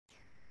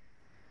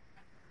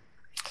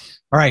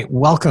All right,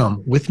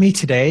 welcome. With me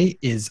today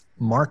is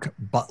Mark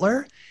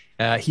Butler.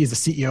 He is the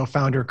CEO,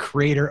 founder,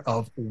 creator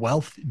of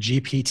Wealth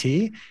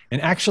GPT.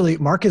 And actually,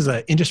 Mark is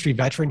an industry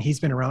veteran.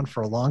 He's been around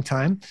for a long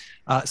time.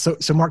 So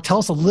Mark, tell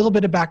us a little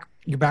bit about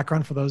your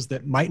background for those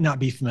that might not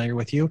be familiar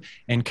with you,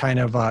 and kind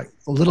of a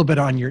little bit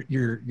on your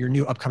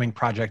new upcoming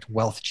project,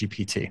 Wealth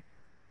GPT.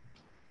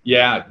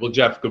 Yeah, well,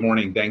 Jeff, good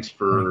morning. Thanks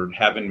for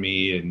having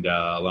me and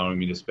allowing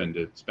me to spend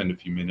a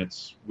few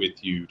minutes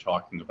with you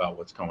talking about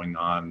what's going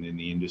on in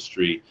the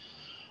industry.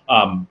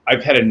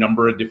 I've had a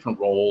number of different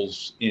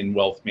roles in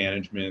wealth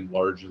management,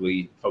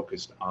 largely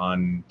focused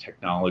on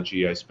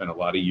technology. I spent a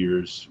lot of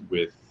years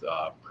with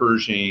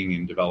Pershing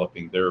and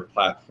developing their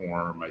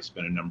platform. I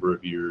spent a number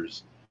of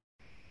years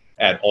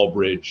at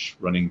Albridge,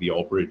 running the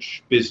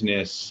Albridge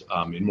business.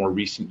 In more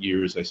recent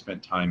years, I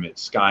spent time at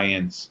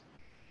Science.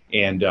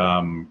 And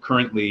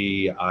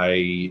currently,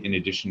 in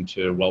addition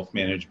to wealth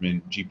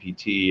management,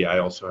 GPT, I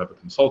also have a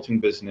consulting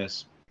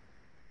business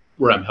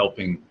where I'm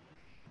helping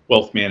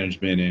wealth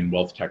management and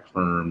wealth tech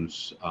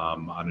firms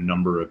on a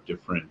number of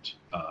different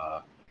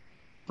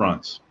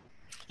fronts.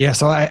 Yeah,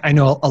 so I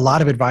know a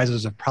lot of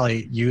advisors have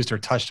probably used or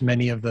touched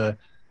many of the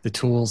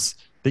tools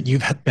that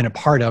you've been a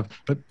part of,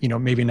 but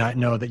maybe not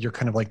know that you're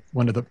kind of like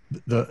one of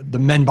the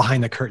men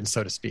behind the curtain,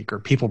 so to speak, or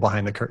people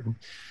behind the curtain.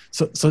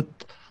 So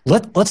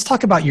let's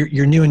talk about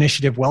your new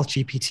initiative, Wealth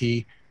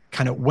GPT.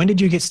 Kind of, when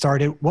did you get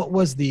started? What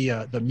was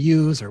the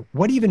muse, or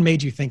what even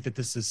made you think that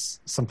this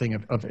is something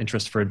of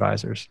interest for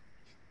advisors?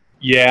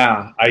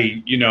 Yeah,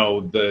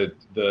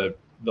 the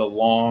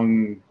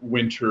long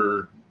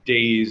winter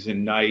days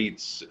and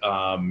nights,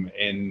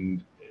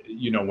 and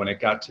when it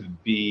got to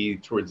be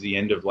towards the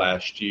end of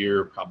last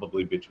year,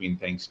 probably between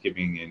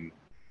Thanksgiving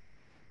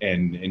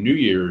and New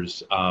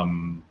Year's,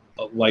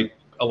 like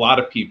a lot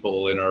of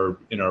people in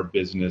our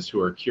business who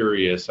are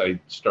curious, I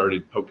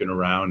started poking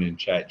around in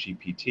Chat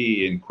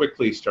GPT and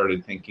quickly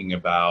started thinking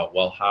about,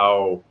 well,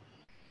 how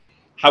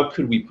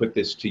could we put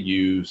this to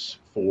use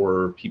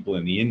for people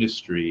in the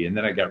industry? And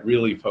then I got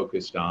really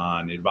focused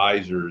on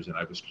advisors, and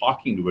I was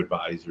talking to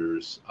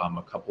advisors,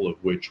 a couple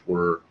of which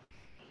were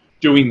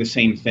doing the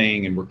same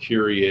thing and were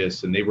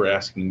curious, and they were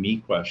asking me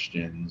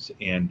questions.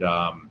 And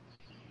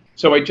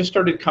so I just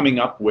started coming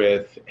up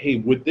with, hey,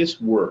 would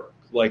this work?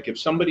 Like, if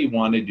somebody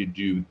wanted to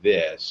do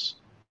this,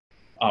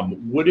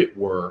 would it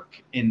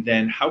work? And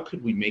then how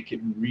could we make it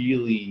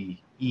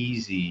really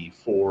easy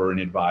for an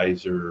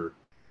advisor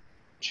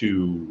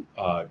to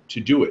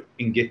do it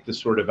and get the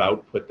sort of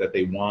output that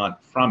they want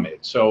from it?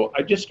 So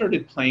I just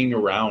started playing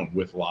around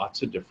with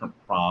lots of different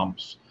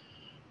prompts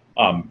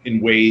in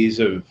ways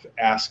of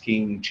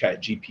asking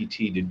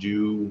ChatGPT to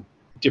do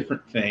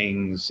different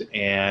things.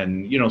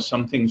 And,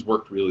 some things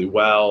worked really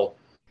well.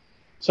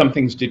 Some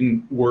things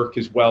didn't work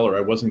as well, or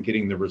I wasn't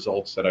getting the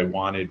results that I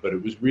wanted, but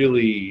it was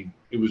really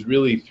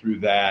through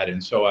that.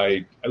 And so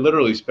I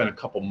literally spent a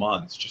couple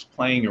months just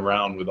playing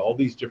around with all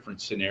these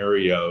different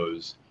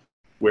scenarios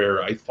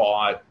where I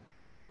thought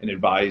an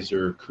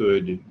advisor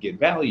could get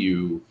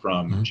value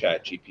from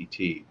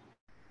ChatGPT.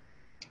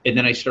 And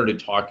then I started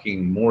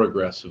talking more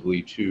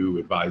aggressively to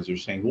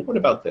advisors saying, well, what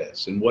about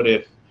this? And what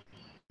if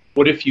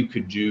you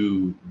could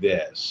do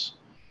this?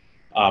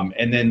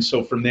 And then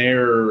so from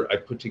there, I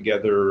put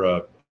together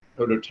a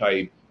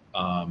prototype.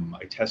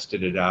 I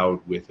tested it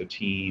out with a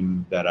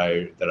team that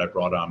I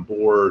brought on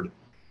board,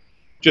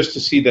 just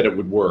to see that it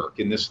would work.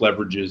 And this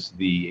leverages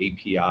the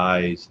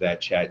APIs that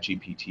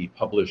ChatGPT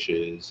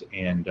publishes,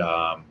 and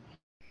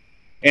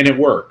it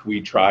worked.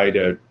 We tried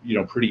a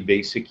pretty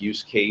basic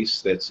use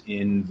case that's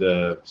in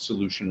the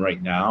solution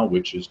right now,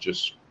 which is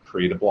just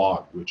create a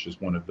blog, which is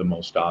one of the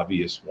most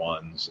obvious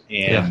ones.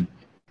 And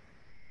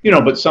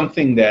but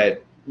something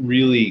that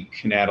really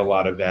can add a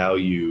lot of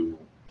value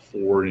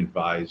for an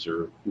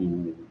advisor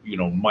who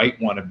might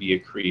want to be a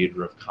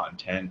creator of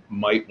content,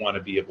 might want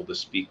to be able to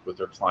speak with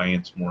their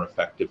clients more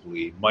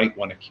effectively, might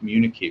want to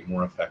communicate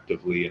more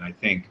effectively. And I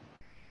think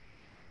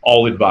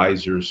all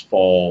advisors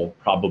fall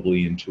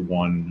probably into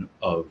one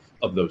of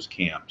those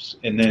camps.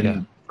 And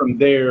then from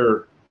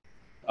there,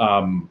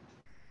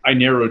 I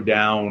narrowed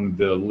down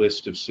the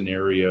list of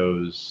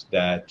scenarios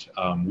that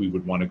we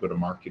would want to go to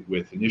market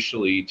with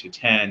initially to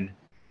 10.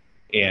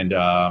 And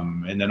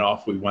then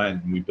off we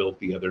went, and we built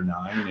the other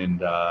 9, and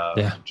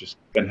just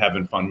been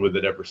having fun with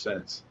it ever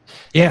since.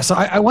 Yeah, so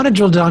I want to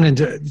drill down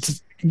into,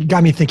 it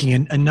got me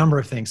thinking a number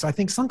of things. So I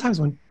think sometimes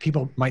when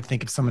people might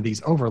think of some of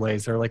these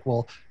overlays, they're like,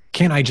 well,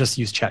 can I just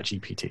use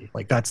ChatGPT?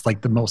 Like, that's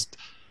like the most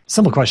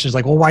simple question is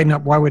like, well, why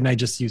not? Why wouldn't I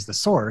just use the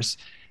source?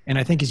 And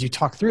I think as you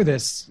talk through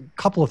this, a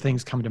couple of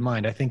things come to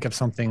mind. I think of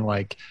something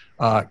like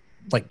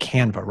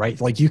Canva, right?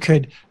 Like, you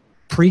could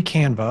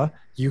pre-Canva,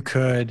 you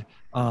could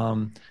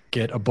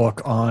get a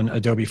book on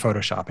Adobe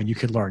Photoshop, and you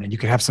could learn, and you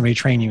could have somebody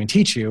train you and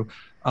teach you,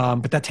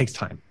 but that takes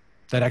time.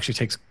 That actually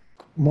takes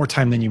more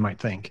time than you might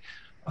think,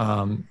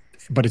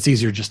 but it's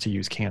easier just to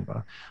use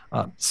Canva.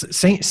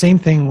 Same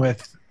thing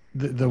with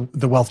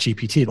the Wealth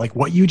GPT. Like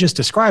what you just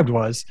described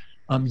was,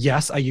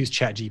 yes, I used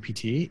Chat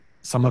GPT.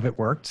 Some of it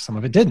worked, some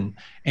of it didn't.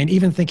 And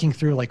even thinking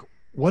through like,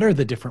 what are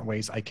the different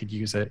ways I could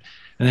use it?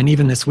 And then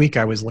even this week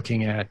I was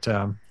looking at,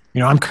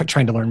 I'm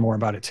trying to learn more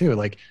about it too.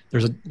 Like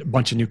there's a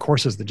bunch of new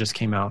courses that just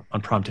came out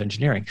on prompt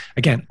engineering.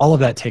 Again, all of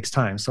that takes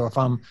time. So if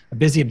I'm a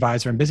busy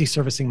advisor, I'm busy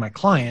servicing my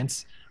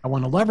clients, I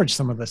want to leverage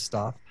some of this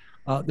stuff.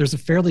 There's a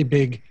fairly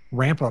big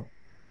ramp up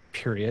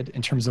period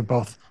in terms of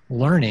both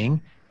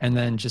learning and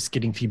then just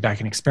getting feedback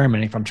and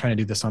experimenting if I'm trying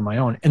to do this on my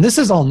own. And this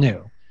is all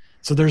new.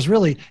 So there's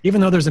really,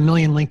 even though there's a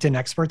million LinkedIn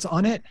experts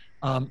on it,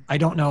 I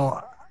don't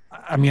know.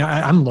 I mean,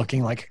 I'm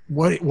looking like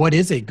what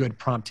is a good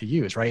prompt to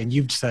use, right? And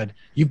you've said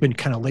you've been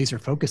kind of laser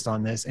focused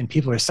on this, and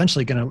people are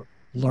essentially going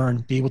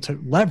to be able to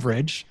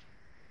leverage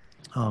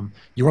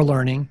your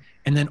learning,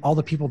 and then all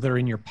the people that are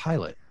in your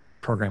pilot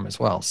program as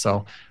well.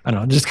 So I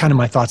don't know, just kind of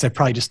my thoughts. I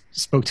probably just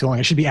spoke too long.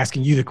 I should be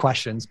asking you the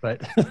questions,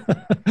 but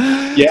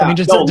yeah, so, I mean,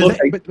 just, no, look,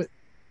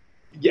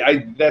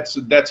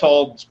 that's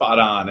all spot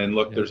on. And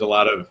look, there's a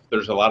lot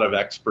of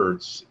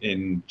experts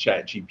in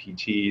Chat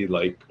GPT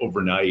like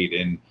overnight,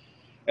 and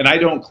I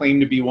don't claim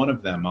to be one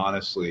of them,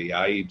 honestly.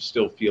 I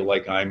still feel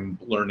like I'm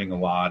learning a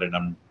lot, and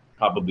I'm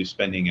probably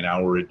spending an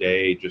hour a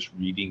day just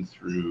reading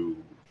through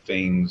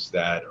things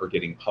that are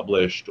getting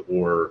published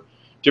or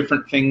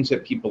different things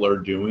that people are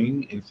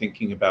doing and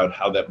thinking about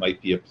how that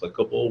might be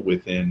applicable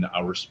within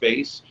our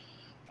space.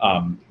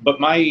 But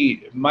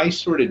my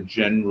sort of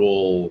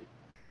general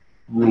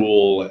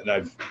rule, and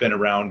I've been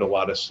around a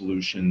lot of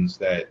solutions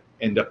that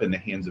end up in the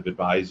hands of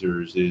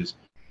advisors, is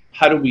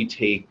how do we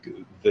take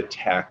the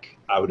tech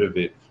out of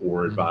it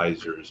for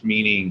advisors?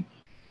 Meaning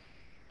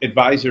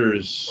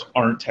advisors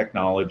aren't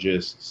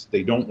technologists.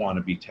 They don't want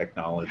to be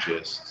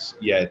technologists,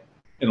 yet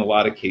in a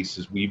lot of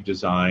cases we've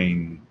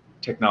designed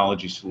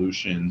technology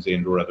solutions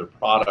and or other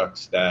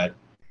products that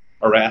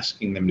are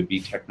asking them to be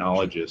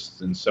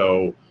technologists. And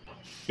so,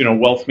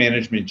 Wealth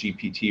Management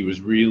GPT was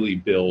really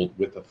built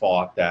with the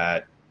thought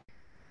that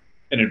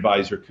an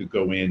advisor could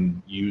go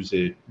in, use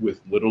it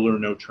with little or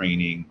no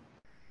training,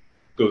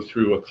 go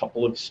through a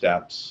couple of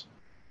steps,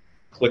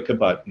 click a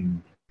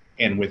button,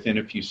 and within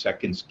a few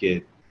seconds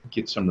get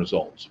some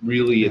results.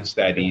 Really, it's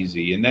that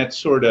easy. And that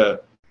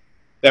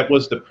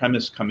was the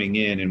premise coming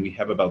in, and we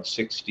have about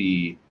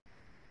 60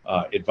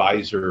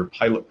 advisor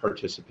pilot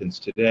participants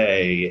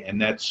today,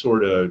 and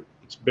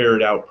it's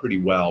bared out pretty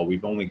well.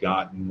 We've only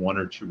gotten 1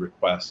 or 2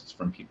 requests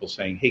from people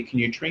saying, hey, can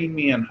you train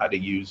me on how to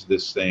use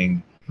this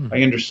thing?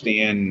 I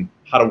understand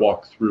how to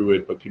walk through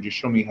it, but could you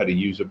show me how to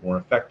use it more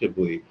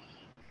effectively?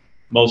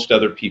 Most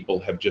other people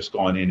have just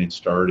gone in and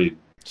started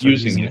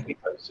using it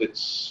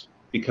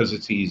because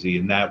it's easy,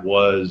 and that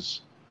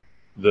was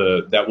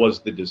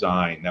the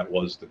design, that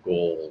was the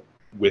goal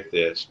with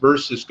this,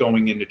 versus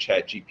going into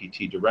Chat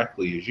GPT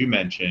directly, as you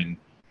mentioned,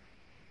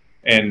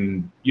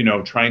 and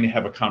trying to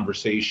have a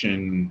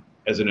conversation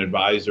as an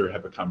advisor,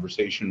 have a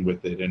conversation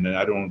with it. And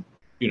I don't,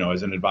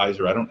 as an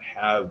advisor, I don't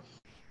have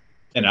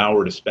an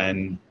hour to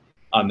spend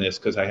on this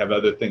because I have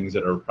other things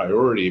that are a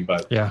priority.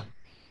 But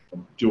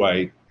do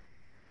I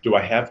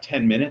have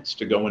 10 minutes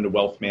to go into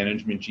Wealth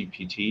Management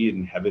GPT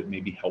and have it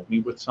maybe help me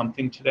with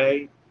something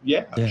today?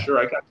 Yeah, sure,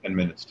 I got 10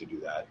 minutes to do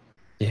that.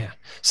 Yeah.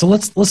 So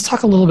let's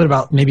talk a little bit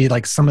about maybe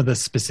like some of the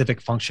specific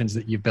functions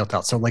that you've built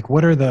out. So like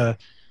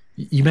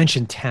you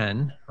mentioned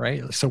 10,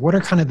 right? So what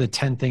are kind of the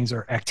 10 things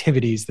or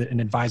activities that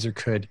an advisor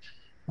could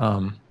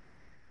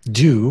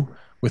do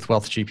with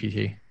Wealth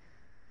GPT?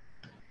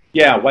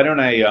 Yeah, why don't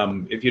I,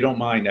 if you don't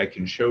mind, I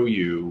can show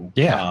you.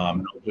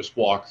 I'll just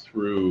walk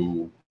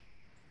through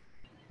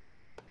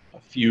a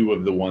few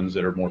of the ones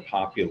that are more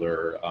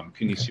popular.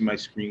 Can you see my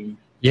screen?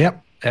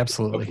 Yep,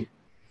 absolutely.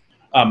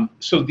 Okay.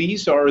 So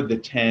these are the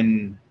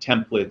 10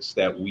 templates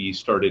that we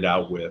started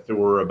out with. There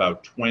were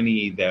about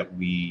 20 that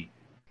we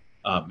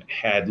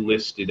had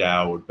listed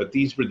out, but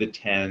these were the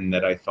 10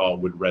 that I thought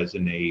would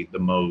resonate the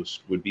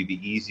most, would be the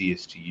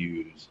easiest to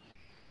use,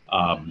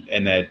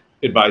 and that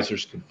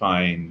advisors could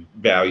find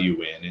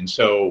value in. And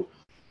so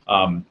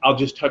I'll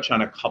just touch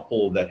on a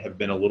couple that have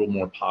been a little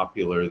more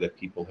popular that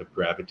people have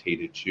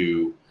gravitated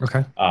to.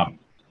 Okay.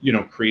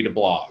 Create a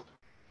blog.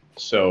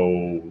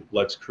 So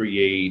let's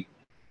create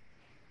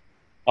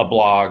a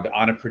blog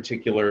on a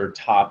particular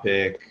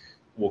topic.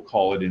 We'll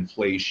call it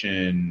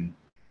inflation.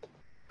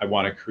 I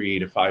want to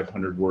create a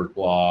 500-word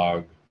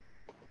blog.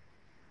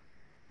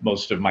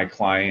 Most of my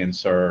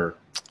clients are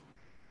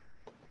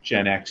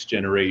Gen X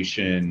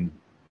generation.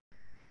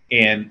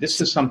 And this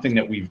is something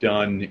that we've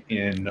done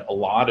in a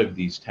lot of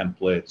these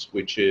templates,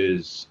 which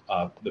is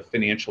the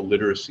financial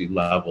literacy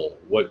level.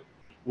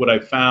 What I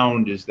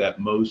found is that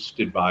most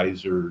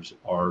advisors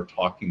are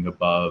talking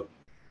above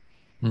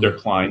their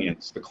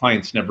clients. The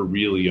clients never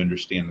really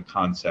understand the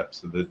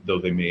concepts, though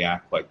they may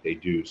act like they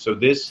do. So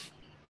this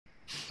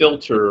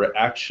filter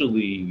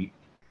actually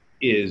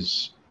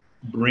is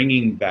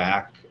bringing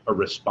back a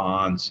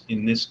response,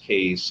 in this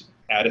case,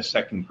 at a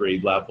second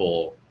grade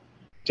level,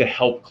 to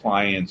help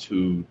clients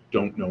who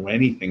don't know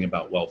anything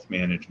about wealth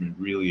management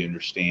really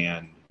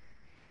understand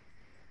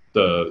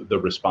the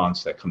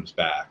response that comes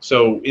back.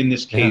 So in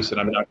this case,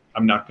 and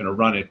I'm not going to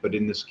run it, but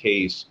in this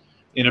case,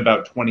 in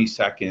about 20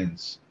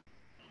 seconds,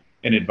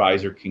 an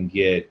advisor can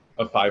get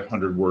a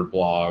 500-word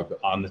blog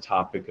on the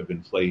topic of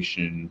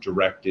inflation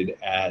directed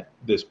at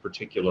this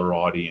particular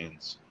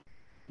audience,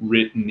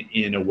 written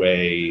in a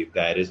way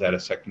that is at a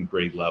second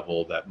grade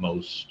level that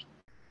most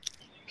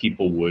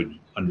people would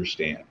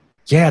understand.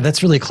 Yeah,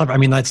 that's really clever. I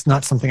mean, that's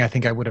not something I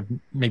think I would have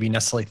maybe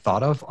necessarily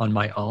thought of on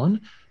my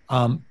own.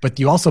 But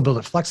you also build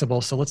it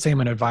flexible. So let's say I'm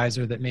an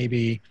advisor that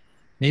maybe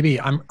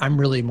I'm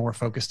really more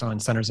focused on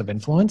centers of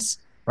influence,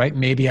 right?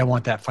 Maybe I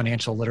want that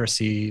financial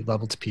literacy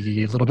level to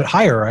be a little bit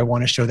higher. I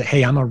want to show that,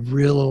 hey, I'm a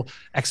real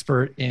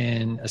expert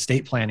in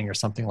estate planning or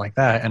something like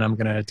that. And I'm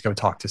going to go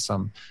talk to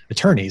some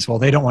attorneys. Well,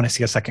 they don't want to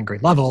see a second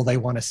grade level. They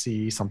want to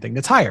see something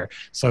that's higher.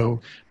 So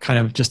kind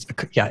of just,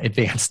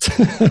 advanced.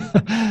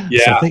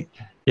 Yeah.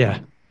 Yeah.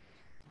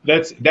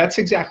 That's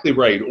exactly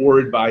right. Or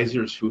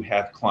advisors who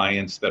have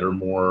clients that are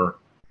more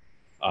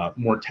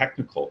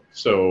technical.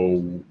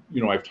 So,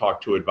 I've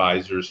talked to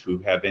advisors who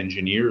have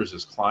engineers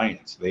as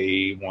clients.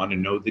 They want to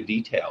know the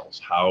details.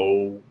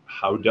 How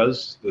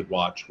does the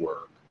watch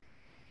work?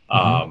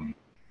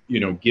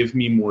 Mm-hmm. Give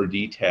me more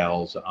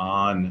details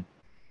on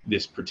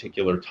this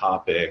particular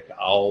topic.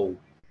 I'll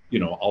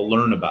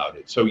learn about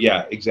it. So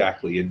yeah,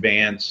 exactly.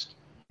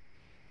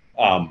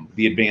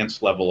 The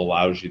advanced level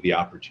allows you the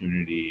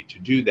opportunity to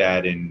do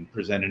that and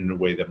present it in a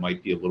way that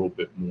might be a little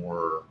bit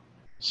more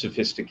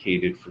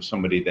sophisticated for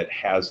somebody that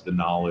has the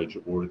knowledge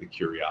or the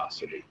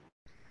curiosity.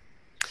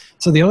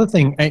 So the other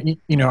thing,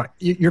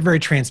 you're very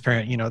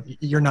transparent.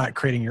 You're not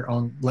creating your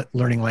own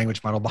learning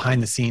language model.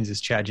 Behind the scenes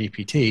is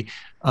ChatGPT.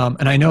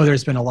 And I know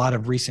there's been a lot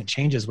of recent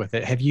changes with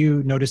it. Have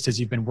you noticed as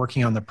you've been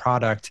working on the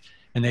product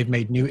and they've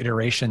made new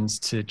iterations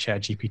to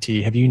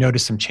ChatGPT, have you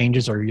noticed some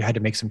changes or you had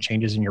to make some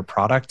changes in your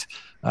product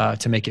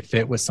to make it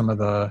fit with some of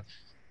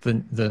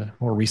the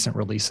more recent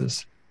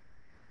releases?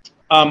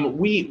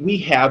 We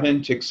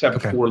haven't, except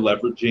Okay. for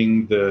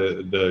leveraging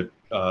the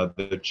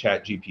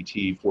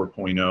ChatGPT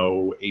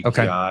 4.0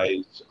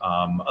 APIs.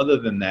 Okay. Other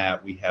than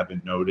that, we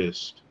haven't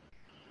noticed.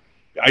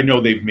 I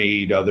know they've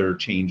made other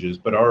changes,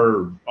 but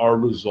our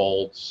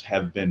results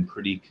have been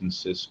pretty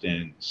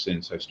consistent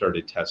since I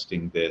started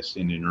testing this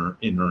in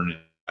earnest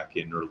back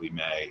in early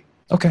May.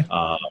 Okay.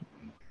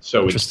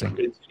 So it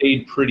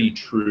stayed pretty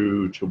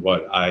true to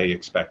what I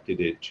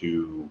expected it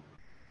to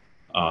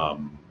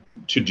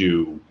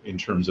do in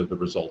terms of the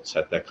result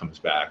set that comes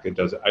back. It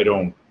does. I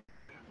don't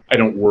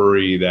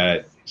worry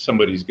that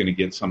somebody's going to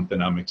get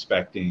something I'm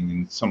expecting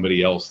and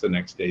somebody else the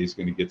next day is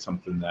going to get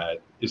something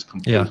that is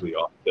completely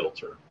off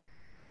kilter.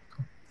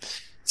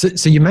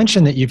 So you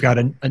mentioned that you've got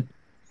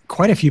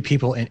quite a few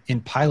people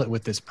in pilot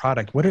with this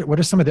product. What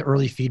are some of the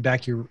early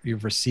feedback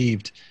you've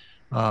received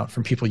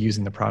from people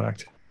using the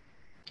product?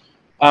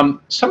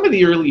 Some of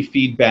the early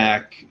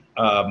feedback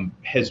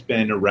has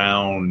been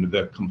around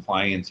the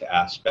compliance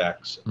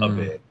aspects of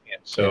it.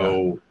 And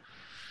so,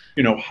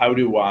 how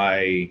do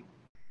I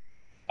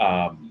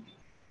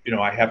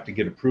have to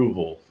get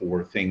approval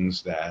for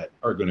things that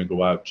are going to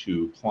go out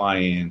to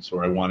clients,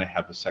 or I want to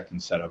have a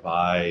second set of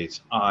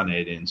eyes on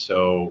it. And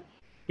so,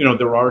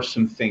 there are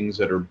some things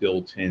that are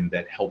built in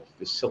that help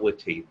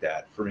facilitate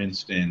that. For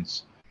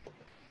instance,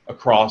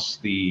 I'll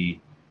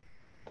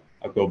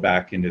go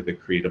back into the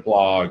create a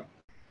blog.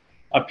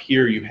 Up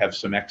here, you have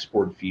some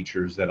export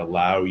features that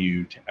allow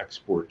you to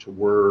export to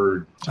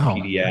Word, to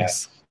PDF,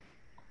 nice.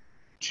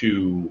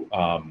 To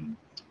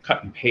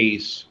cut and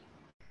paste,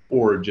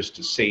 or just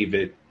to save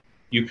it.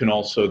 You can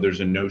also,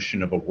 there's a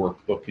notion of a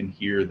workbook in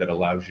here that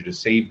allows you to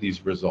save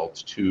these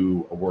results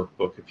to a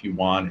workbook if you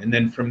want. And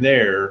then from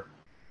there,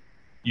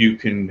 you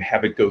can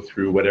have it go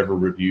through whatever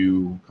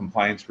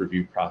compliance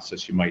review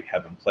process you might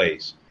have in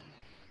place.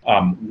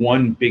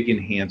 One big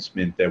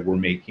enhancement that we're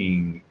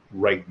making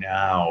right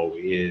now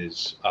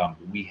is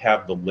we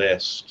have the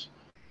list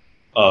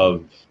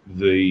of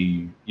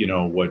the,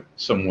 what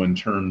someone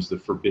terms the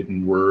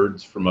forbidden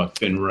words from a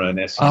FINRA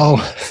and SEC.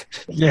 Oh,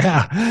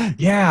 yeah.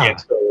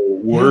 And so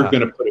we're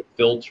going to put a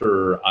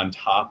filter on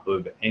top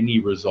of any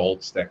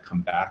results that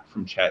come back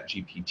from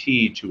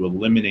ChatGPT to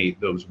eliminate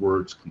those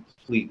words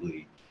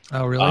completely.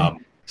 Oh, really?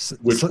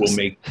 Which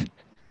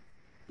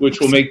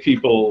will make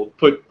people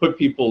put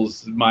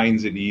people's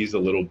minds at ease a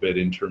little bit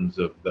in terms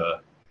of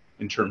the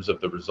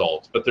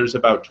results. But there's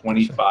about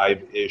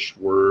 25-ish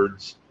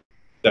words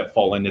that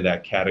fall into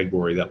that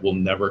category that will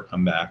never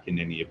come back in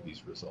any of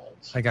these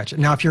results. I got you.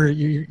 Now, if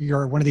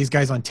you're one of these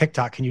guys on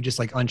TikTok, can you just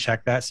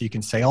uncheck that so you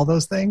can say all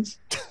those things?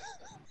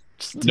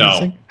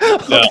 No.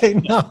 Okay,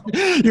 no.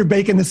 You're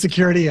baking the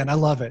security in. I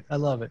love it.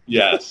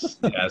 Yes.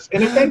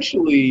 And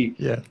eventually,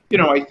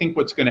 I think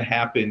what's going to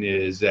happen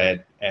is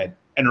that at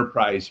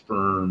enterprise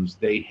firms,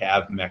 they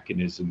have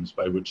mechanisms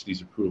by which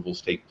these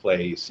approvals take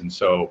place. And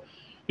so,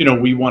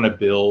 we want to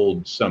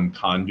build some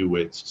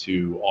conduits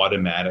to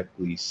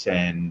automatically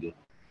send,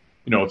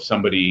 if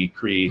somebody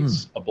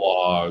creates a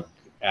blog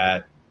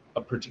at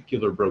a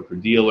particular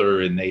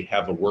broker-dealer and they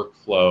have a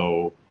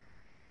workflow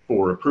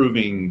for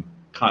approving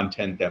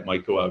content that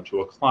might go out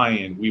to a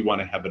client, we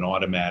want to have an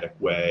automatic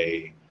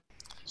way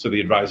so the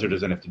advisor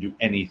doesn't have to do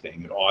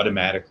anything. It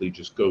automatically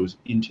just goes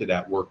into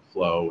that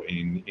workflow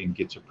and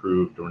gets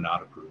approved or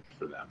not approved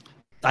for them.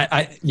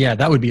 Yeah,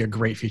 that would be a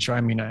great feature.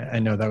 I mean, I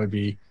know that would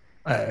be,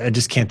 I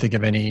just can't think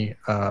of any,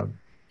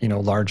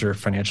 larger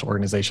financial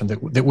organization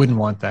that wouldn't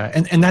want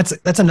that. And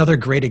that's another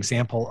great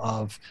example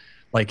of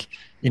like,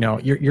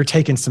 you're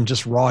taking some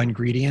just raw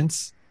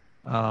ingredients,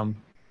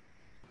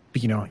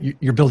 but,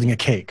 you're building a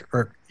cake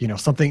or,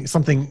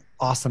 something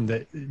awesome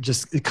that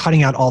just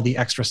cutting out all the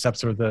extra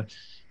steps or the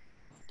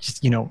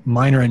just,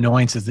 minor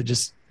annoyances that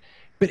just,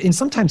 but in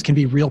sometimes can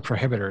be real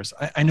prohibitors.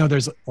 I know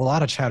there's a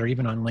lot of chatter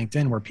even on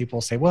LinkedIn where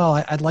people say,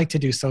 well, I'd like to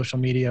do social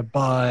media,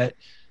 but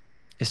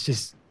it's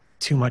just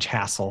too much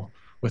hassle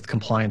with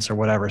compliance or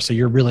whatever. So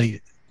you're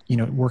really,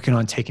 working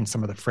on taking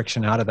some of the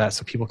friction out of that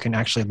so people can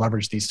actually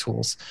leverage these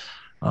tools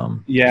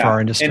for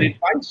our industry.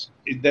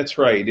 And that's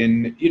right.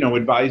 And,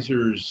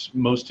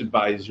 most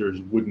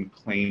advisors wouldn't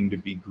claim to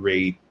be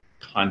great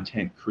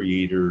content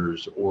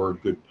creators or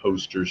good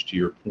posters, to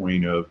your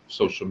point, of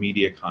social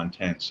media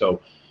content.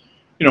 So,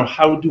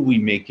 how do we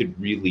make it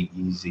really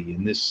easy?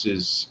 And this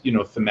is,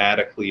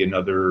 thematically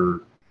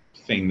another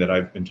thing that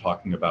I've been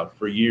talking about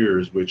for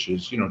years, which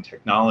is,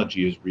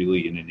 technology is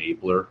really an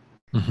enabler.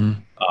 Mm-hmm.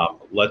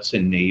 Let's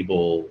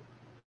enable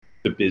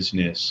the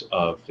business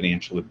of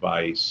financial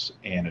advice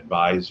and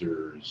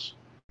advisors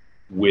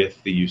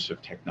with the use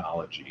of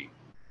technology,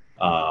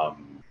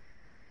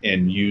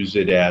 and use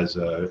it as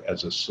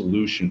a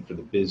solution for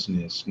the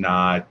business,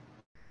 not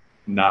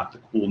the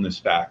coolness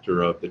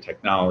factor of the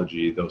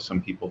technology, though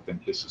some people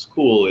think this is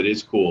cool. It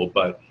is cool,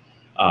 but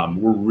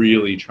we're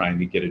really trying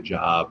to get a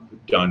job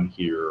done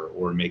here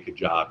or make a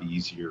job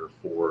easier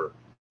for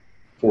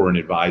an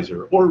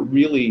advisor. Or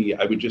really,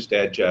 I would just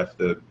add, Jeff,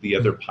 the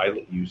other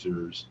pilot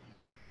users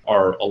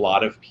are a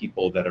lot of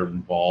people that are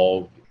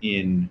involved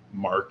in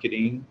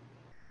marketing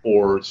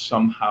or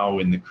somehow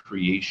in the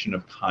creation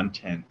of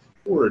content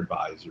for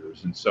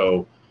advisors. And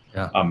so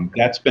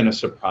that's been a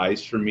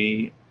surprise for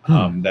me.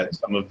 That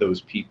some of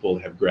those people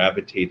have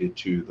gravitated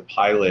to the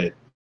pilot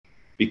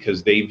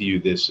because they view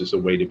this as a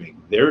way to make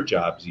their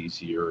jobs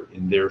easier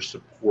in their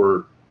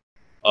support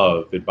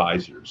of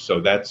advisors.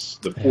 So that's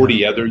the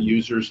 40 other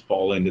users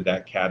fall into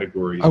that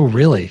category. Oh,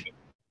 really?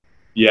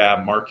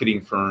 Yeah,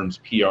 marketing firms,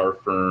 PR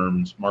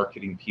firms,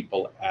 marketing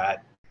people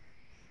at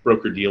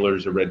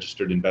broker-dealers or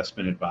registered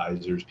investment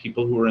advisors,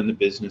 people who are in the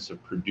business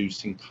of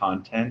producing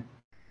content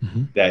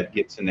that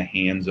gets in the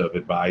hands of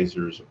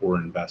advisors or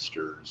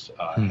investors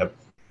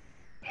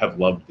have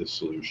loved this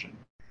solution.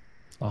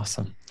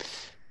 Awesome.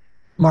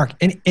 Mark,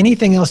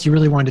 anything else you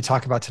really wanted to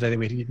talk about today that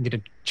we didn't get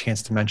a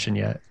chance to mention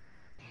yet?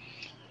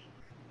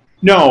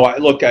 No,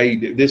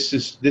 this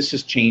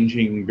is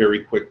changing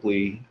very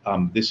quickly.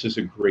 This is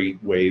a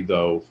great way,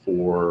 though,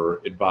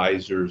 for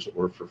advisors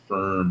or for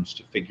firms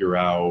to figure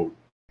out,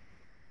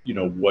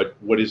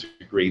 what is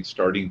a great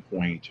starting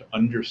point to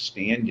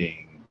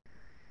understanding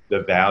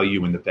the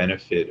value and the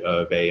benefit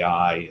of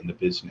AI in the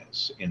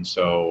business. And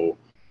so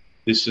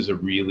this is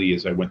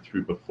as I went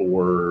through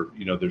before,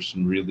 there's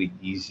some really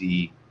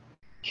easy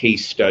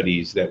case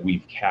studies that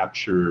we've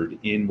captured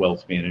in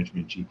Wealth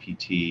Management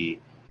GPT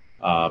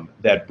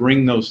that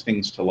bring those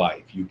things to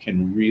life. You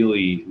can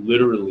really,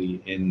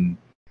 literally in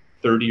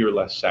 30 or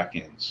less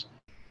seconds,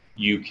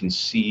 you can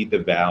see the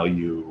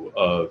value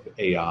of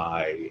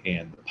AI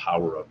and the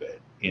power of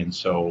it. And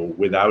so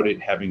without it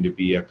having to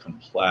be a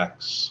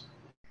complex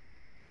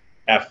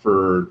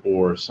effort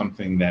or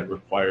something that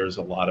requires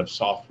a lot of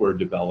software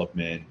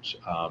development,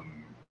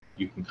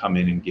 you can come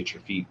in and get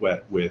your feet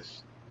wet with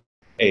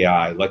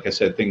AI. Like I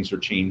said, things are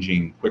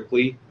changing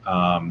quickly,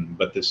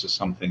 but this is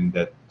something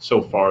that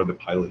so far the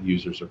pilot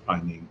users are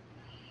finding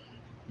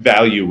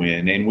value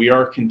in. And we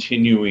are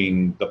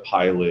continuing the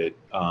pilot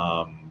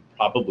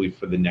probably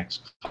for the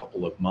next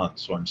couple of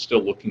months. So I'm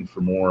still looking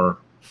for more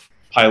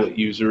pilot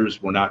users.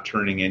 We're not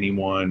turning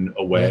anyone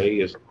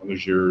away as long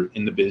as you're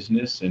in the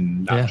business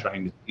and not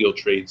trying to steal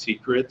trade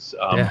secrets.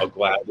 I'll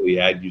gladly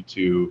add you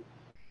to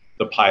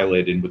the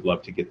pilot and would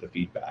love to get the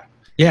feedback.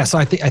 Yeah, so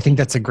I think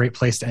that's a great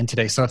place to end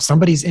today. So if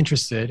somebody's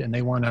interested and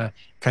they want to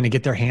kind of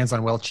get their hands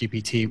on Wealth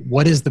GPT,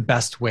 what is the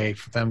best way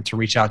for them to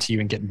reach out to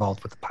you and get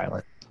involved with the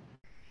pilot?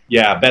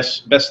 Yeah,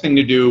 best thing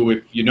to do,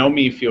 if you know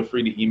me, feel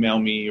free to email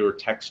me or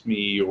text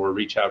me or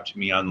reach out to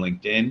me on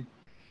LinkedIn.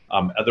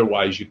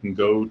 Otherwise, you can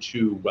go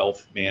to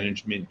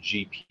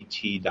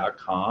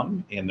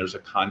wealthmanagementgpt.com and there's a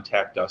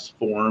contact us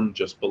form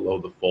just below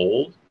the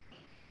fold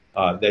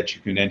that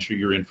you can enter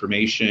your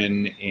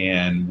information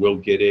and we'll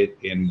get it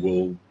and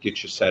we'll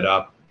get you set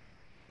up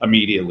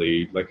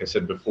immediately. Like I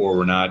said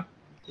before,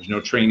 there's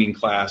no training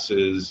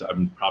classes.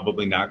 I'm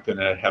probably not going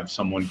to have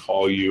someone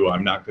call you.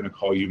 I'm not going to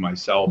call you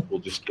myself. We'll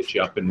just get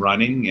you up and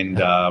running.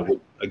 And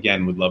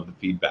again, would love the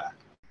feedback.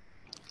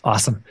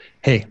 Awesome.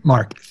 Hey,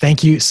 Mark,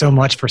 thank you so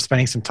much for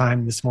spending some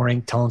time this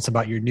morning telling us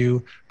about your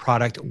new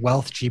product,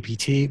 Wealth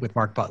GPT with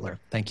Mark Butler.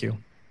 Thank you.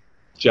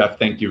 Jeff,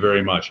 thank you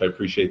very much. I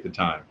appreciate the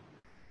time.